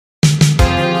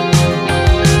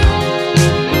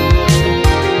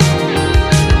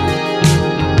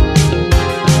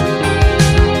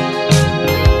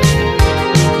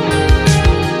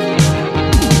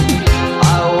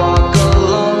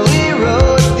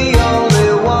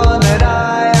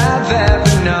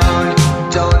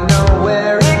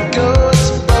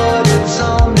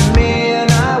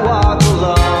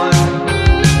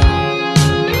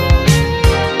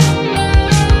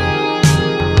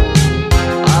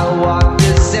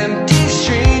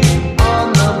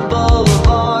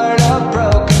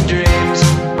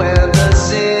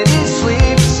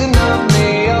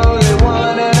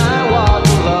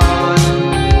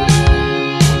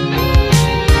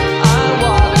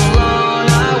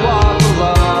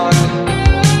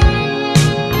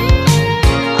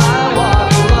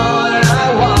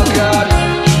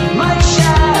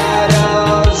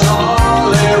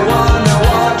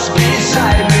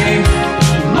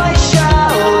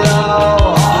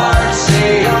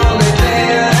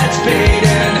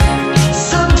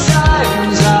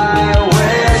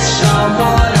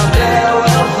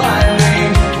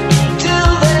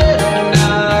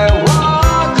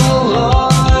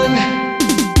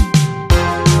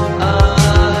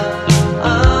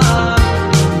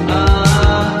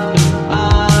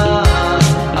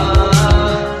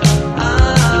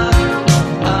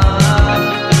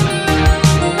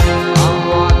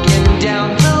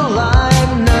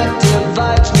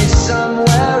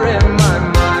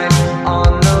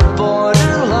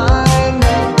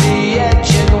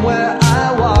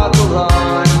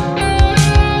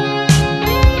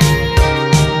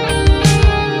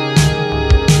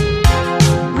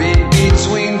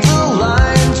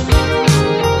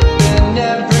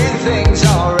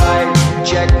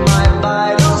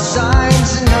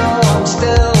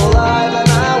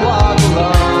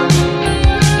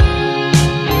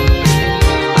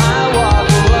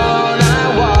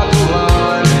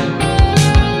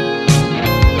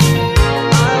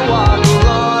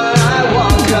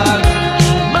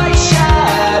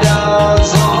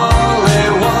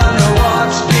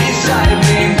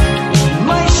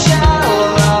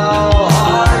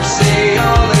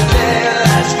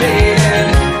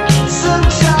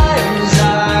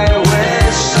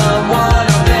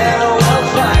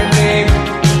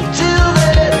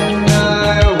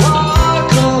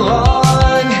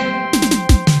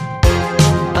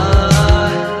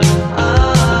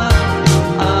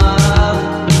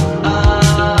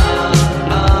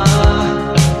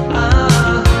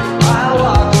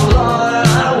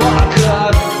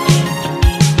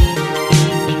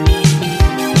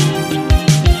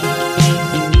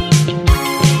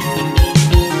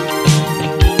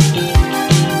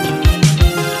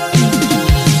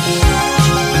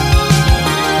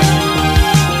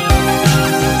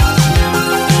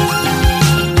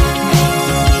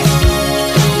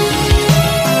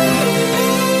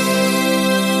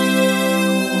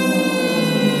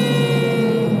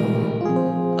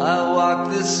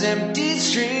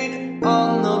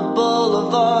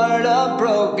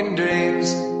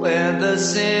the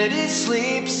city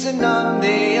sleeps and I'm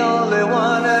the only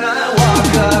one, and I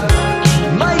walk up.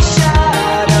 My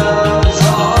shadow's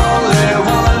only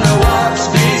one that walks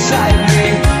beside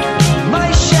me.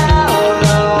 My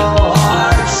shallow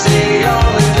heart's the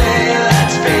only thing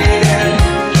that's beating.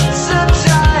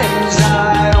 Sometimes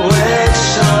I wish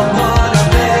someone up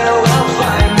there will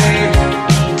find me.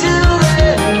 Till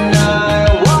then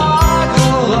I walk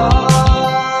alone.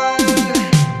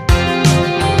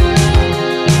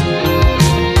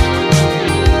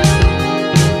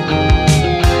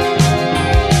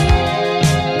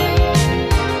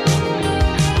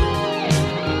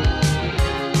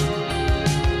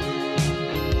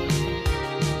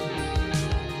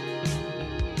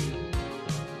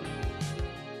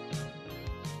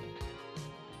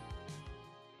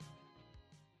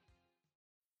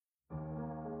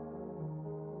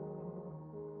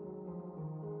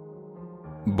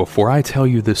 Before I tell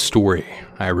you this story,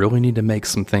 I really need to make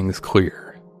some things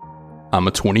clear. I'm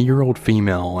a 20-year-old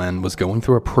female and was going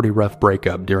through a pretty rough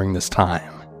breakup during this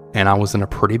time, and I was in a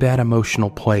pretty bad emotional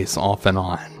place off and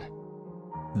on.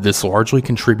 This largely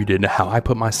contributed to how I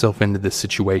put myself into this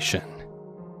situation.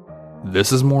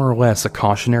 This is more or less a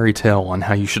cautionary tale on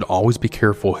how you should always be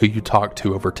careful who you talk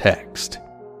to over text,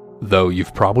 though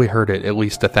you've probably heard it at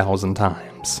least 1,000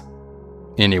 times.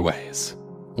 Anyways,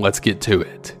 let's get to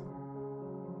it.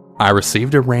 I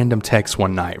received a random text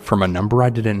one night from a number I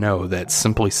didn't know that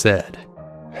simply said,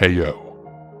 "Hey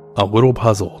yo." A little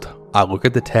puzzled, I look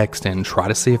at the text and try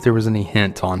to see if there was any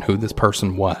hint on who this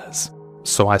person was.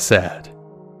 So I said,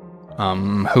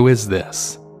 who is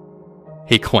this?"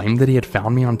 He claimed that he had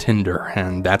found me on Tinder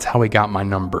and that's how he got my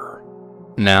number.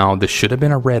 Now, this should have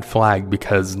been a red flag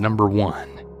because number one,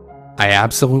 I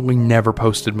absolutely never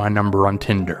posted my number on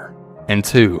Tinder. And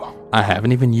two, I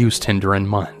haven't even used Tinder in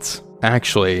months.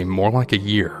 Actually, more like a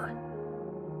year.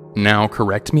 Now,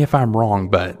 correct me if I'm wrong,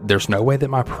 but there's no way that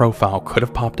my profile could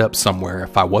have popped up somewhere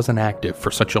if I wasn't active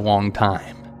for such a long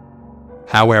time.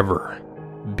 However,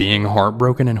 being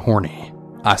heartbroken and horny,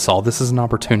 I saw this as an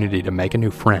opportunity to make a new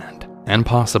friend, and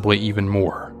possibly even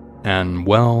more. And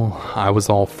well, I was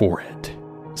all for it.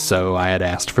 So I had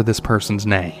asked for this person's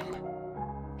name.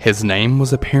 His name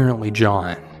was apparently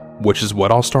John, which is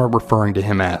what I'll start referring to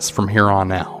him as from here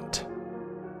on out.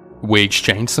 We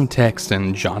exchanged some text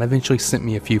and John eventually sent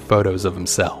me a few photos of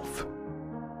himself.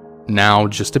 Now,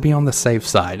 just to be on the safe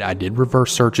side, I did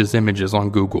reverse search his images on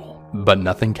Google, but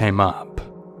nothing came up.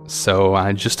 So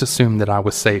I just assumed that I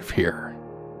was safe here.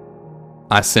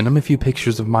 I sent him a few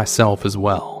pictures of myself as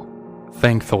well.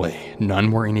 Thankfully, none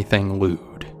were anything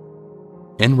lewd.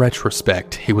 In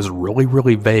retrospect, he was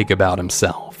really vague about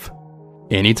himself.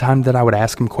 Anytime that I would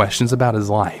ask him questions about his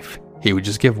life, he would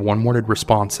just give one-worded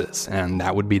responses, and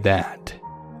that would be that.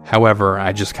 However,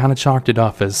 I just kind of chalked it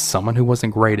off as someone who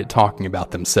wasn't great at talking about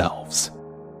themselves.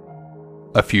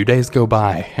 A few days go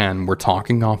by, and we're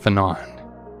talking off and on.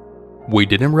 We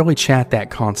didn't really chat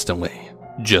that constantly,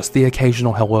 just the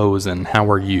occasional hellos and how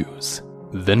are yous.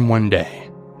 Then one day,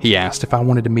 he asked if I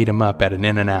wanted to meet him up at an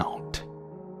In-N-Out.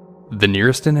 The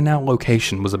nearest In-N-Out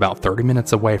location was about 30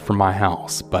 minutes away from my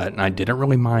house, but I didn't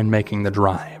really mind making the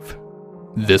drive.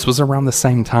 This was around the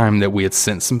same time that we had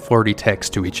sent some flirty texts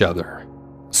to each other.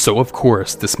 So of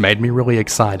course, this made me really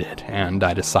excited, and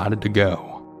I decided to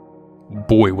go.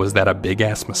 Boy, was that a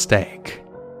big-ass mistake.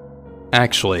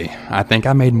 Actually, I think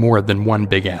I made more than one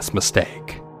big-ass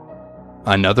mistake.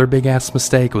 Another big-ass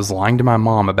mistake was lying to my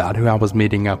mom about who I was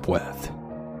meeting up with.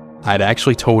 I'd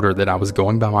actually told her that I was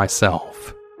going by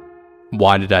myself.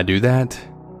 Why did I do that?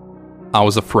 I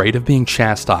was afraid of being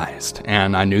chastised,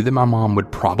 and I knew that my mom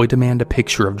would probably demand a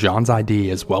picture of John's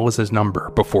ID as well as his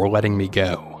number before letting me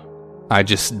go. I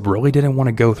just really didn't want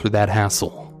to go through that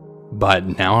hassle,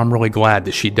 but now I'm really glad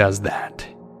that she does that.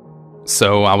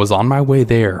 So I was on my way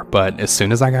there, but as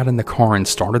soon as I got in the car and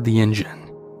started the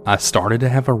engine, I started to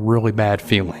have a really bad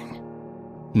feeling.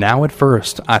 Now at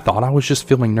first, I thought I was just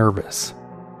feeling nervous.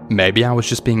 Maybe I was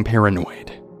just being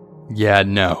paranoid. Yeah,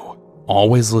 no.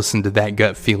 Always listen to that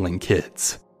gut feeling,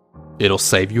 kids. It'll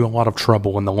save you a lot of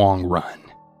trouble in the long run.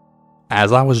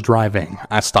 As I was driving,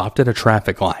 I stopped at a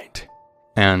traffic light,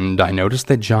 and I noticed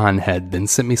that John had then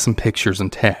sent me some pictures and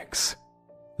texts.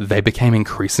 They became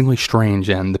increasingly strange,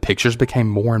 and the pictures became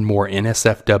more and more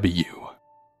NSFW.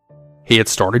 He had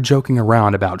started joking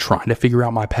around about trying to figure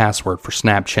out my password for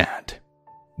Snapchat,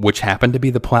 which happened to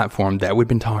be the platform that we'd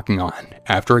been talking on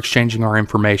after exchanging our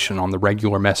information on the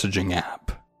regular messaging app.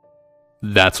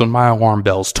 That's when my alarm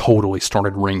bells totally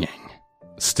started ringing.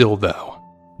 Still though,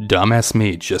 dumbass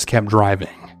me just kept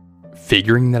driving,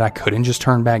 figuring that I couldn't just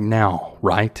turn back now,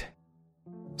 right?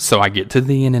 So I get to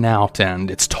the In-N-Out and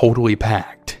it's totally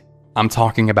packed. I'm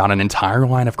talking about an entire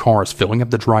line of cars filling up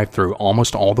the drive-thru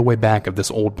almost all the way back of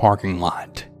this old parking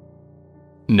lot.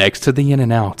 Next to the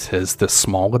In-N-Out is this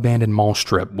small abandoned mall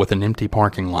strip with an empty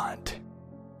parking lot.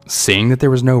 Seeing that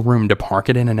there was no room to park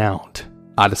at In-N-Out,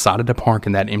 I decided to park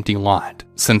in that empty lot,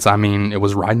 since it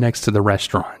was right next to the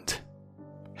restaurant.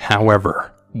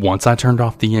 However, once I turned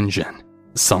off the engine,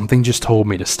 something just told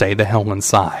me to stay the hell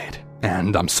inside,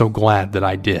 and I'm so glad that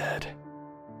I did.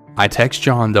 I text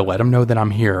John to let him know that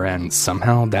I'm here, and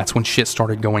somehow that's when shit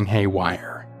started going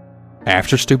haywire.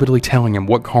 After stupidly telling him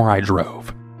what car I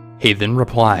drove, he then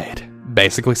replied,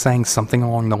 basically saying something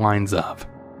along the lines of,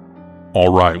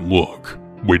 "Alright, look,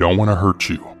 we don't want to hurt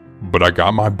you, but I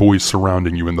got my boys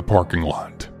surrounding you in the parking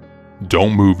lot.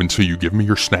 Don't move until you give me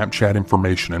your Snapchat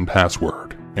information and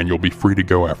password, and you'll be free to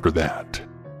go after that.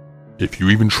 If you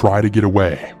even try to get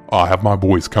away, I'll have my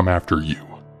boys come after you."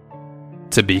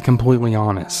 To be completely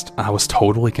honest, I was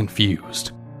totally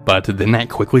confused, but then that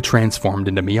quickly transformed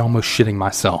into me almost shitting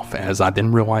myself as I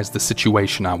then realized the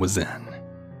situation I was in.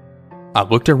 I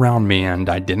looked around me and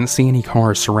I didn't see any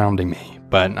cars surrounding me,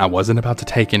 but I wasn't about to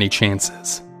take any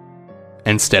chances.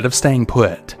 Instead of staying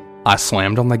put, I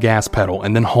slammed on the gas pedal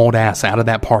and then hauled ass out of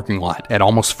that parking lot at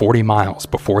almost 40 miles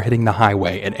before hitting the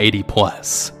highway at 80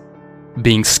 plus.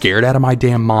 Being scared out of my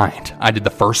damn mind, I did the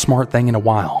first smart thing in a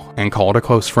while and called a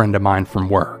close friend of mine from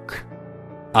work.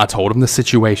 I told him the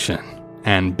situation,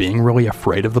 and being really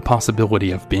afraid of the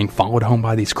possibility of being followed home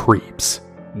by these creeps,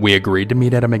 we agreed to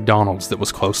meet at a McDonald's that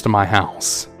was close to my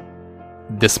house.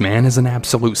 This man is an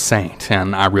absolute saint,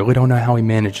 and I really don't know how he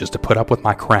manages to put up with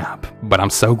my crap, but I'm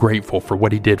so grateful for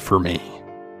what he did for me.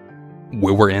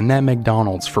 We were in that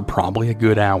McDonald's for probably a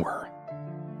good hour.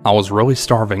 I was really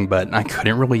starving, but I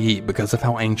couldn't really eat because of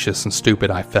how anxious and stupid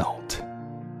I felt.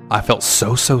 I felt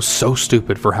so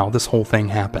stupid for how this whole thing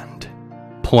happened.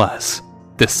 Plus,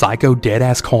 this psycho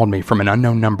deadass called me from an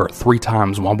unknown number 3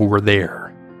 times while we were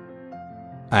there.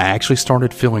 I actually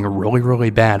started feeling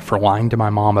really bad for lying to my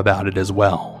mom about it as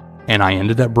well, and I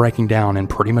ended up breaking down and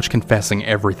pretty much confessing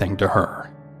everything to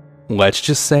her. Let's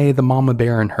just say the mama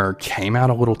bear in her came out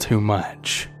a little too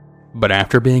much. But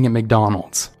after being at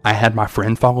McDonald's, I had my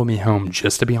friend follow me home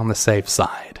just to be on the safe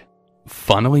side.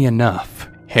 Funnily enough,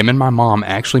 him and my mom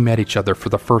actually met each other for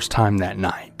the first time that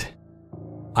night.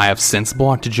 I have since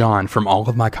blocked John from all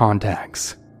of my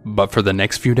contacts, but for the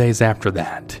next few days after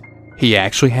that, he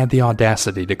actually had the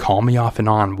audacity to call me off and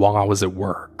on while I was at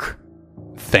work.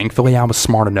 Thankfully, I was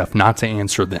smart enough not to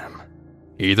answer them.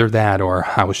 Either that or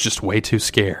I was just way too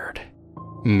scared.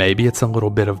 Maybe it's a little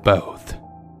bit of both.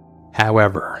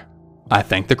 However, I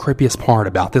think the creepiest part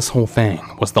about this whole thing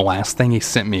was the last thing he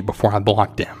sent me before I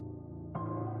blocked him.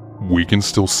 "We can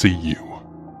still see you."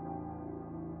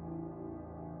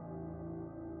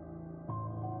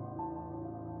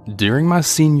 During my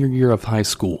senior year of high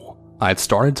school, I had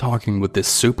started talking with this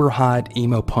super hot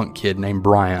emo punk kid named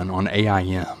Brian on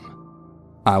AIM.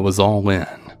 I was all in.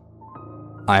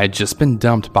 I had just been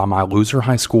dumped by my loser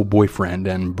high school boyfriend,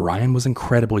 and Brian was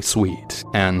incredibly sweet,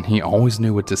 and he always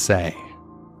knew what to say.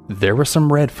 There were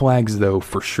some red flags though,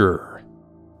 for sure.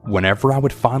 Whenever I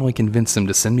would finally convince him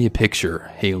to send me a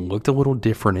picture, he looked a little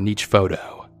different in each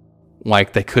photo.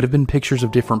 Like they could have been pictures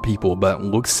of different people, but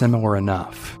looked similar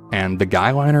enough, and the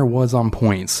guy liner was on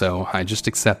point, so I just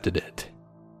accepted it.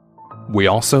 We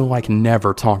also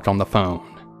never talked on the phone.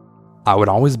 I would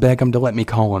always beg him to let me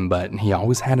call him, but he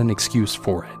always had an excuse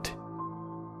for it.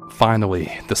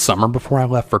 Finally, the summer before I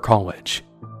left for college,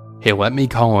 he let me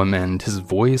call him and his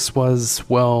voice was,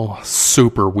 well,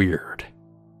 super weird.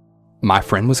 My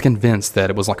friend was convinced that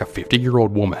it was like a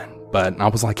 50-year-old woman, but I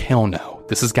was like, hell no,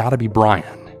 this has gotta be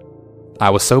Brian. I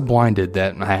was so blinded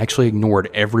that I actually ignored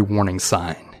every warning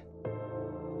sign.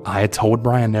 I had told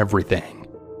Brian everything.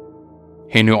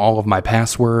 He knew all of my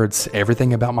passwords,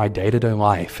 everything about my day-to-day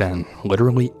life, and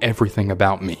literally everything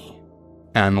about me.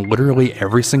 And literally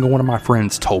every single one of my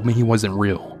friends told me he wasn't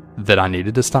real, that I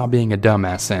needed to stop being a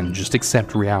dumbass and just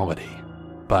accept reality.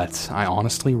 But I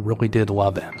honestly really did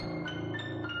love him.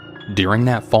 During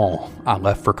that fall, I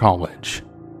left for college.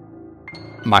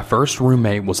 My first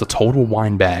roommate was a total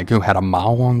windbag who had a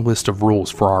mile-long list of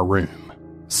rules for our room,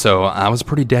 so I was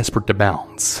pretty desperate to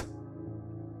bounce.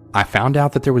 I found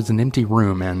out that there was an empty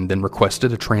room and then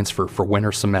requested a transfer for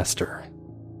winter semester.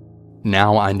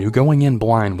 Now, I knew going in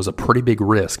blind was a pretty big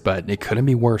risk, but it couldn't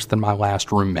be worse than my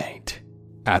last roommate.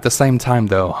 At the same time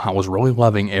though, I was really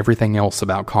loving everything else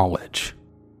about college.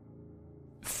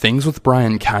 Things with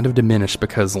Brian kind of diminished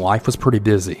because life was pretty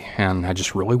busy, and I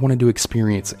just really wanted to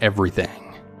experience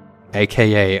everything,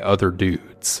 aka other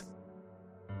dudes.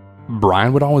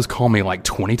 Brian would always call me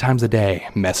 20 times a day,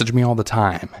 message me all the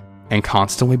time, and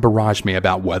constantly barraged me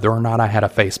about whether or not I had a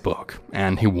Facebook,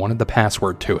 and he wanted the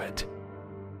password to it.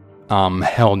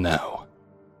 Hell no.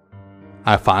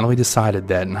 I finally decided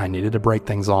that I needed to break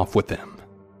things off with him.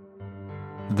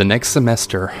 The next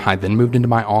semester, I then moved into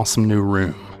my awesome new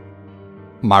room.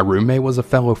 My roommate was a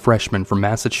fellow freshman from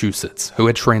Massachusetts who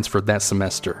had transferred that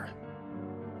semester.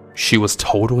 She was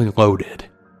totally loaded.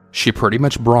 She pretty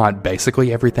much brought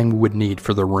basically everything we would need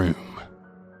for the room.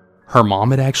 Her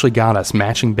mom had actually got us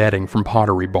matching bedding from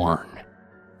Pottery Barn.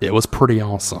 It was pretty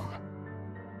awesome.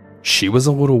 She was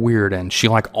a little weird and she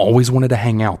always wanted to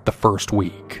hang out the first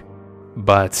week.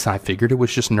 But I figured it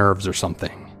was just nerves or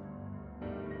something.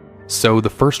 So the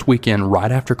first weekend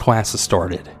right after classes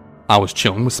started, I was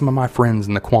chilling with some of my friends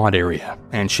in the quad area,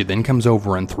 and she then comes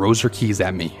over and throws her keys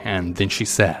at me, and then she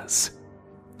says,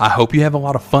 "I hope you have a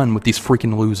lot of fun with these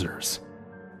freaking losers."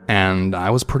 And I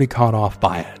was pretty caught off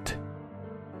by it.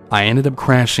 I ended up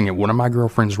crashing at one of my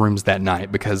girlfriend's rooms that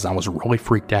night because I was really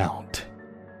freaked out.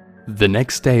 The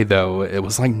next day though, it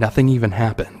was like nothing even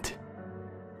happened.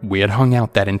 We had hung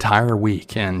out that entire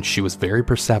week and she was very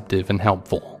perceptive and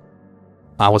helpful.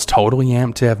 I was totally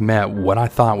amped to have met what I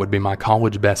thought would be my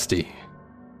college bestie.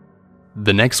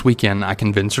 The next weekend I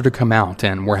convinced her to come out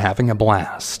and we're having a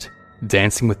blast,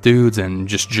 dancing with dudes and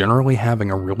just generally having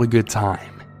a really good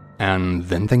time. And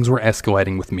then things were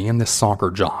escalating with me and this soccer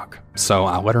jock, so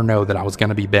I let her know that I was going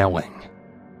to be bailing.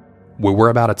 We were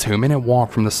about a 2-minute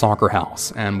walk from the soccer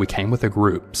house, and we came with a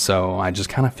group, so I just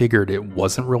kind of figured it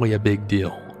wasn't really a big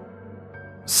deal.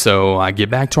 So I get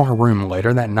back to our room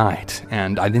later that night,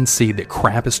 and I then see that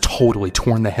crap is totally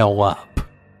torn the hell up.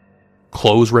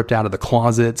 Clothes ripped out of the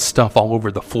closet, stuff all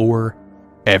over the floor.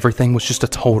 Everything was just a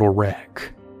total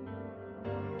wreck.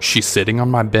 She's sitting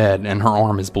on my bed and her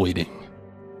arm is bleeding.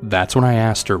 That's when I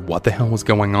asked her what the hell was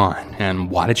going on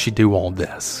and why did she do all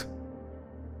this.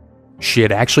 She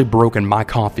had actually broken my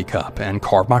coffee cup and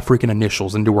carved my freaking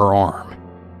initials into her arm.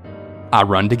 I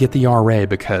run to get the RA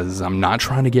because I'm not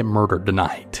trying to get murdered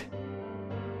tonight.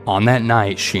 On that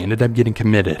night, she ended up getting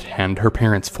committed and her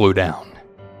parents flew down.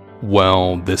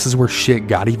 Well, this is where shit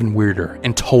got even weirder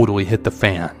and totally hit the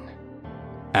fan.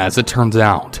 As it turns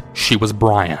out, she was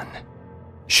Brian.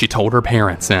 She told her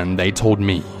parents and they told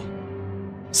me.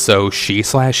 So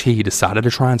she/he decided to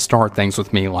try and start things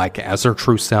with me as her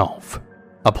true self.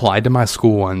 Applied to my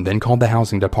school and then called the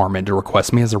housing department to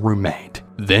request me as a roommate.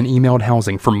 Then emailed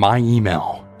housing from my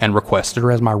email and requested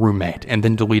her as my roommate and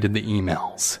then deleted the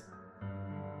emails.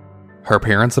 Her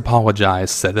parents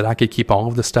apologized, said that I could keep all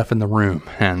of the stuff in the room,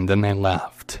 and then they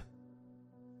left.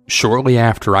 Shortly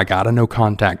after, I got a no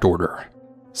contact order.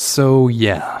 So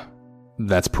yeah,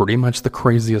 that's pretty much the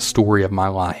craziest story of my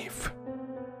life.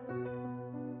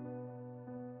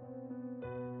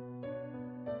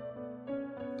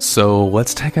 So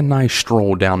let's take a nice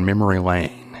stroll down memory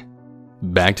lane.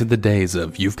 Back to the days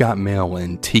of You've Got Mail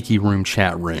and Tiki Room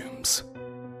chat rooms.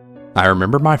 I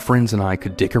remember my friends and I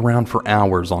could dick around for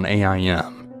hours on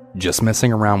AIM, just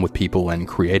messing around with people and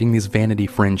creating these vanity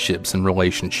friendships and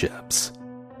relationships.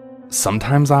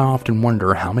 Sometimes I often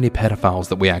wonder how many pedophiles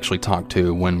that we actually talked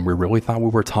to when we really thought we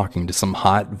were talking to some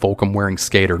hot Volcom-wearing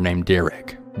skater named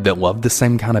Derek that loved the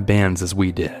same kind of bands as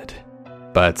we did.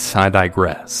 But I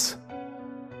digress.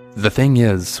 The thing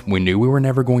is, we knew we were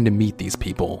never going to meet these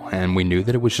people, and we knew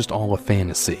that it was just all a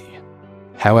fantasy.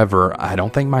 However, I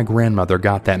don't think my grandmother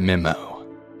got that memo.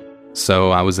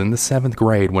 So I was in the 7th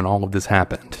grade when all of this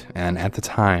happened, and at the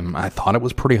time, I thought it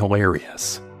was pretty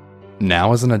hilarious.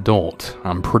 Now as an adult,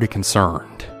 I'm pretty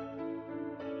concerned.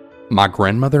 My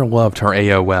grandmother loved her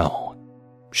AOL.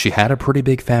 She had a pretty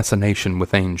big fascination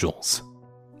with angels.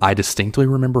 I distinctly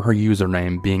remember her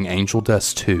username being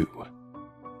AngelDust2.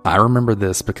 I remember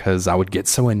this because I would get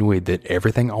so annoyed that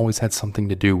everything always had something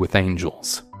to do with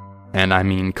angels. And I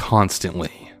mean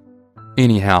constantly.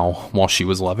 Anyhow, while she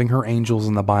was loving her angels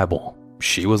in the Bible,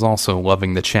 she was also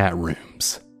loving the chat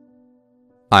rooms.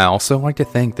 I also like to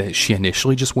think that she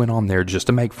initially just went on there just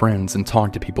to make friends and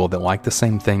talk to people that liked the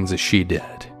same things as she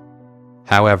did.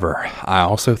 However, I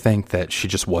also think that she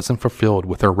just wasn't fulfilled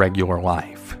with her regular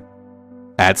life.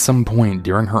 At some point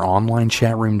during her online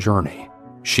chat room journey,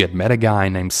 she had met a guy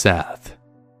named Seth.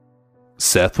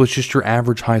 Seth was just your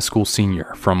average high school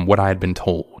senior from what I had been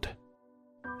told.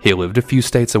 He lived a few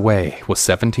states away, was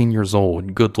 17 years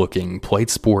old, good looking, played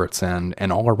sports, and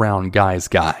an all-around guy's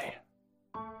guy.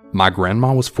 My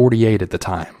grandma was 48 at the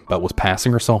time, but was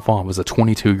passing herself off as a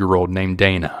 22-year-old named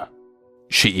Dana.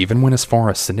 She even went as far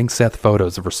as sending Seth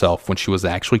photos of herself when she was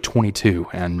actually 22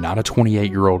 and not a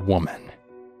 28-year-old woman.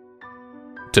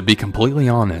 To be completely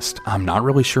honest, I'm not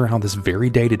really sure how this very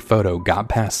dated photo got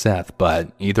past Seth,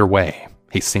 but either way,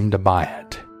 he seemed to buy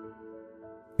it.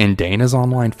 In Dana's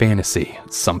online fantasy,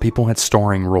 some people had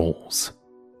starring roles.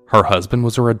 Her husband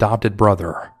was her adopted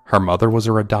brother, her mother was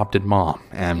her adopted mom,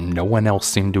 and no one else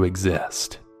seemed to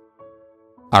exist.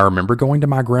 I remember going to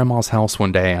my grandma's house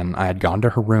one day and I had gone to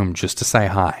her room just to say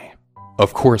hi.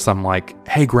 Of course, I'm like,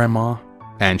 "Hey grandma,"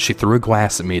 and she threw a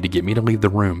glass at me to get me to leave the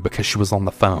room because she was on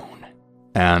the phone.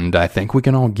 And I think we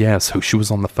can all guess who she was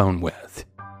on the phone with.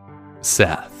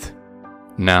 Seth.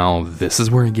 Now, this is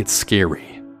where it gets scary.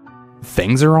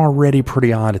 Things are already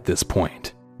pretty odd at this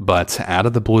point, but out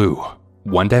of the blue,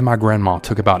 one day my grandma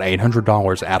took about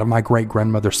 $800 out of my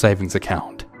great-grandmother's savings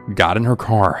account, got in her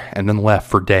car, and then left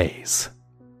for days.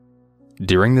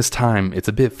 During this time, it's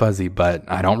a bit fuzzy, but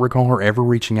I don't recall her ever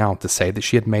reaching out to say that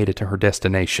she had made it to her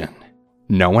destination.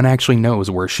 No one actually knows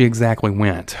where she exactly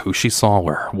went, who she saw,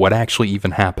 or what actually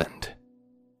even happened.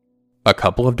 A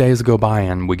couple of days go by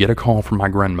and we get a call from my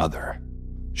grandmother.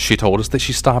 She told us that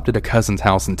she stopped at a cousin's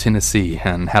house in Tennessee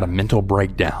and had a mental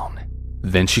breakdown.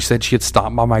 Then she said she had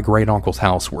stopped by my great-uncle's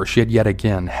house where she had yet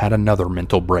again had another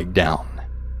mental breakdown.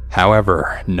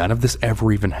 However, none of this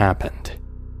ever even happened.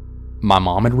 My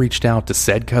mom had reached out to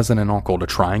said cousin and uncle to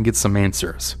try and get some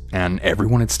answers, and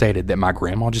everyone had stated that my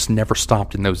grandma just never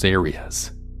stopped in those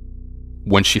areas.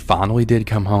 When she finally did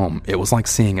come home, it was like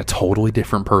seeing a totally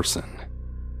different person.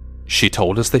 She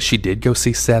told us that she did go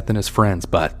see Seth and his friends,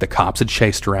 but the cops had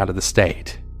chased her out of the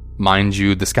state. Mind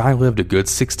you, this guy lived a good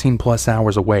 16 plus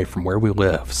hours away from where we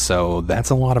live, so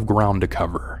that's a lot of ground to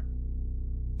cover.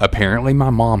 Apparently my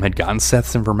mom had gotten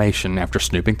Seth's information after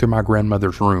snooping through my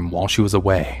grandmother's room while she was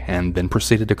away, and then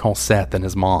proceeded to call Seth and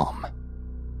his mom.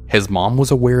 His mom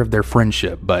was aware of their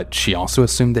friendship, but she also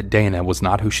assumed that Dana was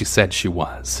not who she said she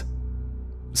was.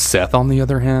 Seth, on the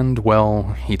other hand,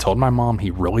 well, he told my mom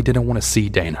he really didn't want to see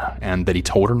Dana, and that he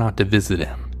told her not to visit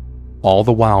him. All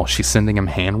the while, she's sending him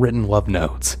handwritten love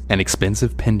notes, an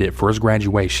expensive pendant for his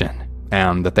graduation,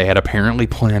 and that they had apparently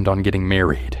planned on getting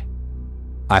married.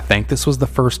 I think this was the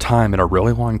first time in a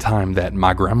really long time that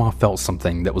my grandma felt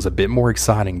something that was a bit more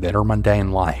exciting than her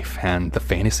mundane life, and the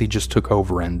fantasy just took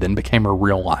over and then became her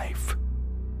real life.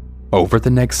 Over the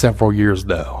next several years,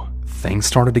 though, things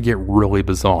started to get really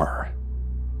bizarre.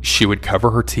 She would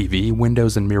cover her TV,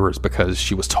 windows, and mirrors because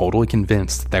she was totally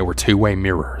convinced that they were two-way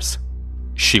mirrors.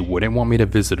 She wouldn't want me to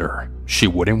visit her, she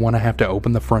wouldn't want to have to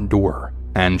open the front door,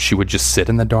 and she would just sit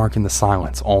in the dark in the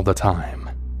silence all the time.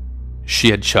 She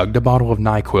had chugged a bottle of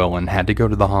NyQuil and had to go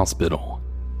to the hospital.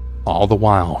 All the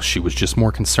while, she was just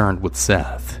more concerned with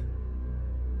Seth.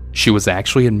 She was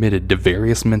actually admitted to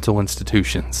various mental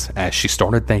institutions as she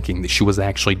started thinking that she was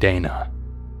actually Dana.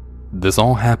 This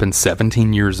all happened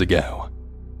 17 years ago.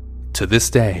 To this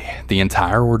day, the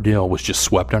entire ordeal was just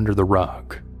swept under the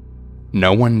rug.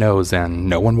 No one knows, and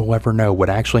no one will ever know what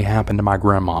actually happened to my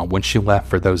grandma when she left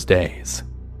for those days.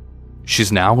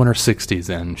 She's now in her 60s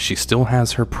and she still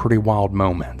has her pretty wild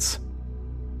moments.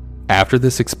 After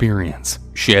this experience,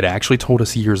 she had actually told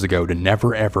us years ago to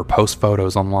never ever post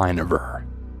photos online of her.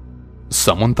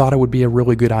 Someone thought it would be a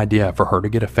really good idea for her to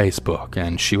get a Facebook,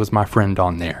 and she was my friend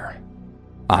on there.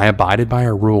 I abided by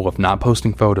her rule of not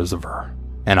posting photos of her,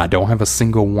 and I don't have a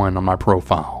single one on my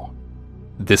profile.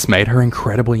 This made her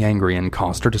incredibly angry and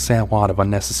caused her to say a lot of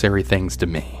unnecessary things to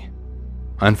me.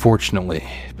 Unfortunately,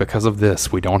 because of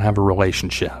this, we don't have a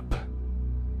relationship.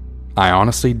 I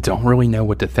honestly don't really know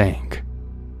what to think.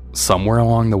 Somewhere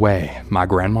along the way, my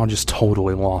grandma just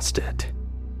totally lost it.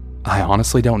 I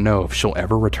honestly don't know if she'll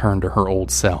ever return to her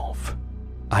old self.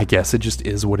 I guess it just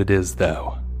is what it is,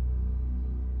 though.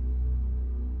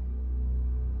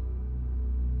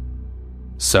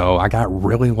 So I got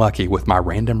really lucky with my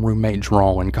random roommate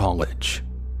Drawl in college.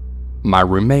 My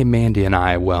roommate Mandy and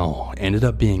I, well, ended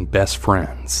up being best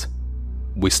friends.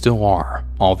 We still are,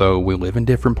 although we live in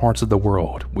different parts of the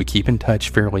world, we keep in touch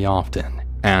fairly often,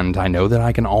 and I know that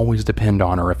I can always depend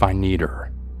on her if I need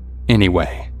her.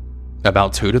 Anyway,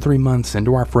 about 2 to 3 months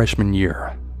into our freshman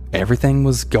year, everything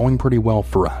was going pretty well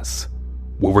for us.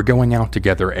 We were going out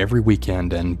together every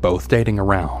weekend and both dating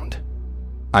around.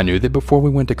 I knew that before we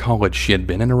went to college she had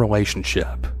been in a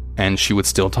relationship, and she would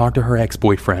still talk to her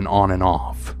ex-boyfriend on and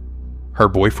off. Her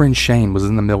boyfriend Shane was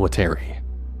in the military.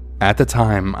 At the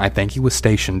time, I think he was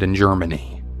stationed in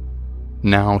Germany.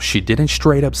 Now, she didn't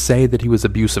straight up say that he was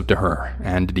abusive to her,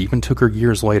 and it even took her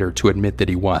years later to admit that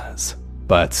he was.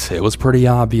 But it was pretty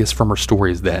obvious from her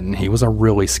stories that he was a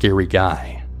really scary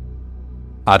guy.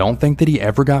 I don't think that he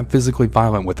ever got physically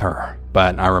violent with her,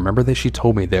 but I remember that she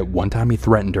told me that one time he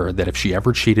threatened her that if she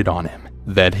ever cheated on him,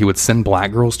 that he would send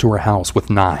black girls to her house with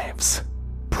knives.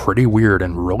 Pretty weird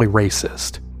and really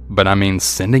racist. But I mean,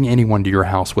 sending anyone to your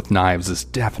house with knives is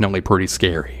definitely pretty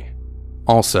scary.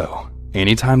 Also,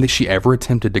 Anytime that she ever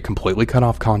attempted to completely cut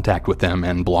off contact with him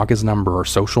and block his number or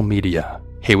social media,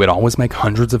 he would always make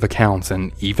hundreds of accounts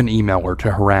and even email her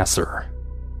to harass her.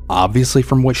 Obviously,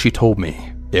 from what she told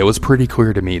me, it was pretty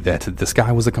clear to me that this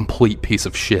guy was a complete piece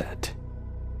of shit.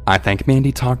 I think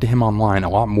Mandy talked to him online a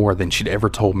lot more than she'd ever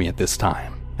told me at this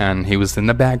time, and he was in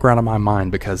the background of my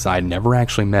mind because I'd never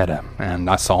actually met him, and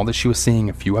I saw that she was seeing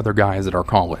a few other guys at our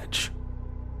college.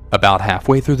 About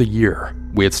halfway through the year,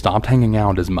 we had stopped hanging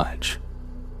out as much.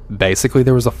 Basically,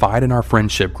 there was a fight in our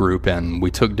friendship group and we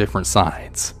took different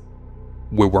sides.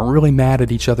 We weren't really mad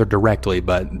at each other directly,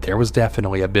 but there was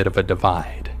definitely a bit of a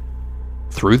divide.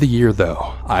 Through the year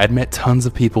though, I had met tons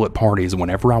of people at parties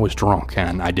whenever I was drunk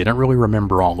and I didn't really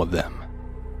remember all of them.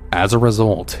 As a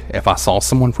result, if I saw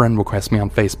someone friend request me on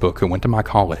Facebook who went to my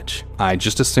college, I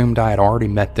just assumed I had already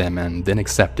met them and then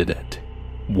accepted it.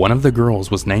 One of the girls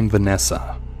was named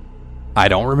Vanessa. I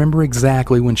don't remember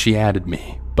exactly when she added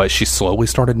me, but she slowly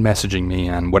started messaging me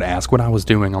and would ask what I was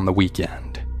doing on the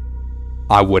weekend.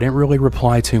 I wouldn't really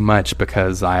reply too much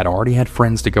because I had already had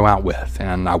friends to go out with,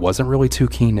 and I wasn't really too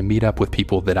keen to meet up with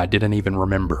people that I didn't even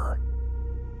remember.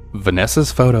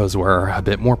 Vanessa's photos were a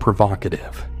bit more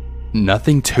provocative.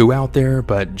 Nothing too out there,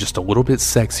 but just a little bit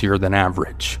sexier than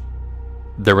average.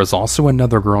 There was also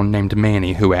another girl named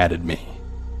Manny who added me.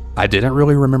 I didn't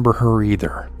really remember her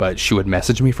either, but she would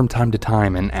message me from time to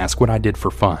time and ask what I did for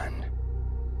fun.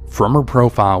 From her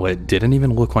profile, it didn't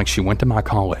even look like she went to my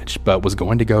college, but was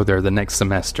going to go there the next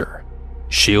semester.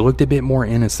 She looked a bit more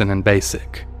innocent and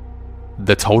basic.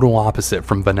 The total opposite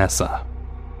from Vanessa.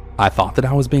 I thought that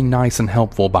I was being nice and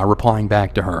helpful by replying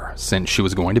back to her, since she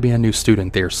was going to be a new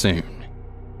student there soon.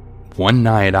 One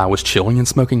night, I was chilling and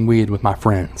smoking weed with my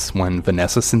friends when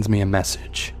Vanessa sends me a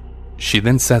message. She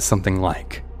then says something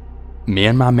like, "Me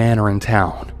and my man are in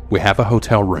town. We have a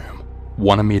hotel room.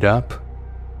 Want to meet up?"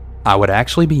 I would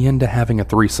actually be into having a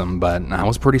threesome, but I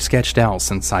was pretty sketched out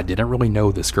since I didn't really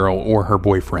know this girl or her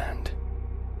boyfriend.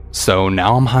 So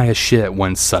now I'm high as shit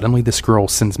when suddenly this girl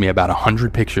sends me about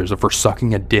 100 pictures of her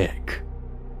sucking a dick.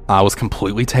 I was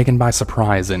completely taken by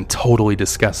surprise and totally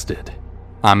disgusted.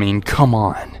 I mean, come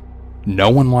on. No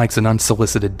one likes an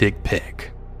unsolicited dick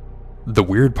pic. The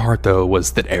weird part though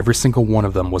was that every single one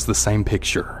of them was the same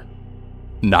picture.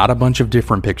 Not a bunch of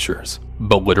different pictures,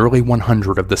 but literally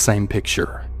 100 of the same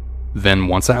picture. Then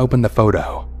once I opened the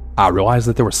photo, I realized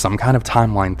that there was some kind of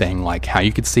timeline thing like how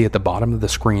you could see at the bottom of the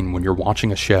screen when you're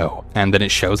watching a show, and then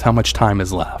it shows how much time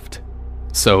is left.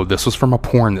 So this was from a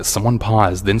porn that someone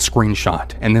paused, then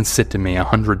screenshot, and then sent to me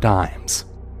 100 times.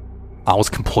 I was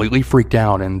completely freaked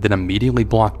out and then immediately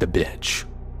blocked the bitch.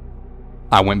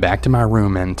 I went back to my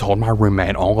room and told my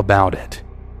roommate all about it.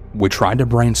 We tried to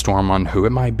brainstorm on who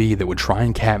it might be that would try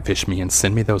and catfish me and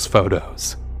send me those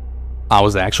photos. I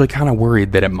was actually kind of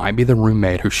worried that it might be the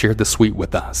roommate who shared the suite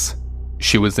with us.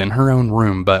 She was in her own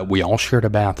room, but we all shared a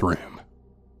bathroom.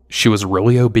 She was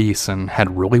really obese and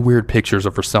had really weird pictures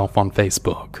of herself on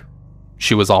Facebook.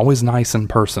 She was always nice in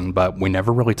person, but we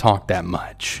never really talked that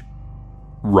much.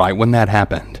 Right when that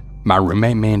happened, my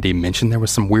roommate Mandy mentioned there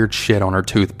was some weird shit on her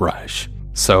toothbrush,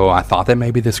 so I thought that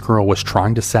maybe this girl was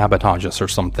trying to sabotage us or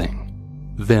something.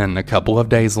 Then, a couple of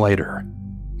days later,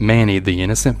 Manny, the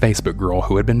innocent Facebook girl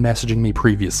who had been messaging me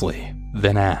previously,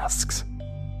 then asks,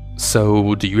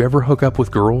 "So, do you ever hook up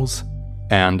with girls?"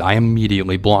 And I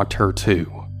immediately blocked her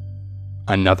too.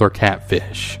 Another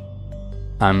catfish.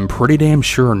 I'm pretty damn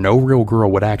sure no real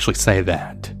girl would actually say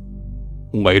that.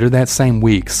 Later that same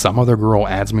week, some other girl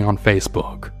adds me on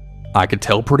Facebook. I could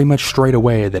tell pretty much straight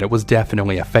away that it was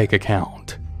definitely a fake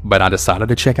account, but I decided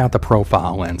to check out the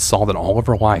profile and saw that all of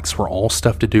her likes were all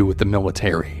stuff to do with the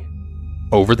military.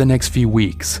 Over the next few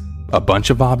weeks, a bunch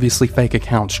of obviously fake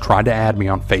accounts tried to add me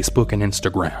on Facebook and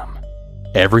Instagram.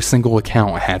 Every single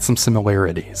account had some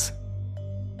similarities.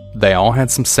 They all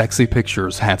had some sexy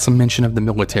pictures, had some mention of the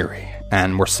military,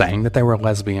 and were saying that they were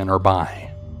lesbian or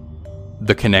bi.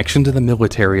 The connection to the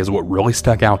military is what really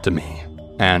stuck out to me,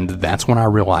 and that's when I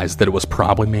realized that it was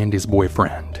probably Mandy's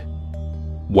boyfriend.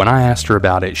 When I asked her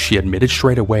about it, she admitted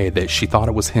straight away that she thought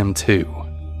it was him too.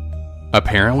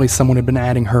 Apparently someone had been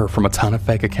adding her from a ton of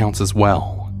fake accounts as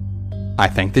well. I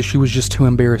think that she was just too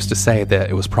embarrassed to say that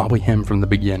it was probably him from the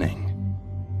beginning.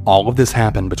 All of this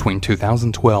happened between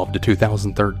 2012 to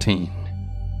 2013.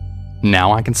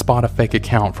 Now I can spot a fake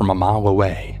account from a mile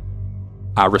away.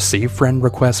 I received friend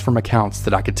requests from accounts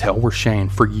that I could tell were Shane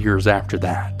for years after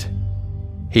that.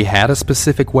 He had a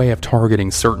specific way of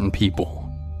targeting certain people.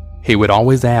 He would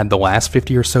always add the last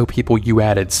 50 or so people you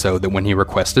added so that when he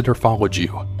requested or followed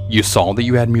you, you saw that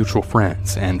you had mutual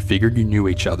friends and figured you knew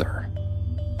each other.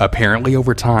 Apparently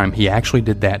over time, he actually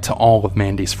did that to all of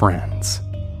Mandy's friends.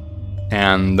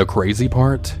 And the crazy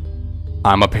part?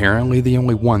 I'm apparently the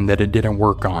only one that it didn't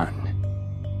work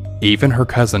on. Even her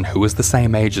cousin, who is the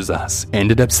same age as us,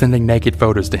 ended up sending naked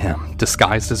photos to him,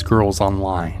 disguised as girls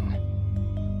online.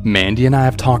 Mandy and I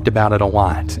have talked about it a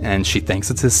lot, and she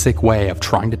thinks it's his sick way of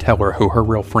trying to tell her who her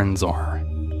real friends are.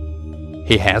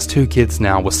 He has 2 kids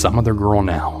now with some other girl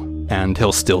now, and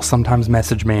he'll still sometimes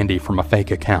message Mandy from a fake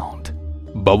account,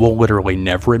 but will literally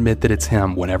never admit that it's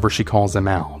him whenever she calls him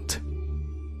out.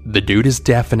 The dude is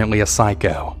definitely a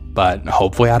psycho, but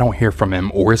hopefully I don't hear from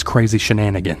him or his crazy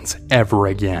shenanigans ever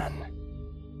again.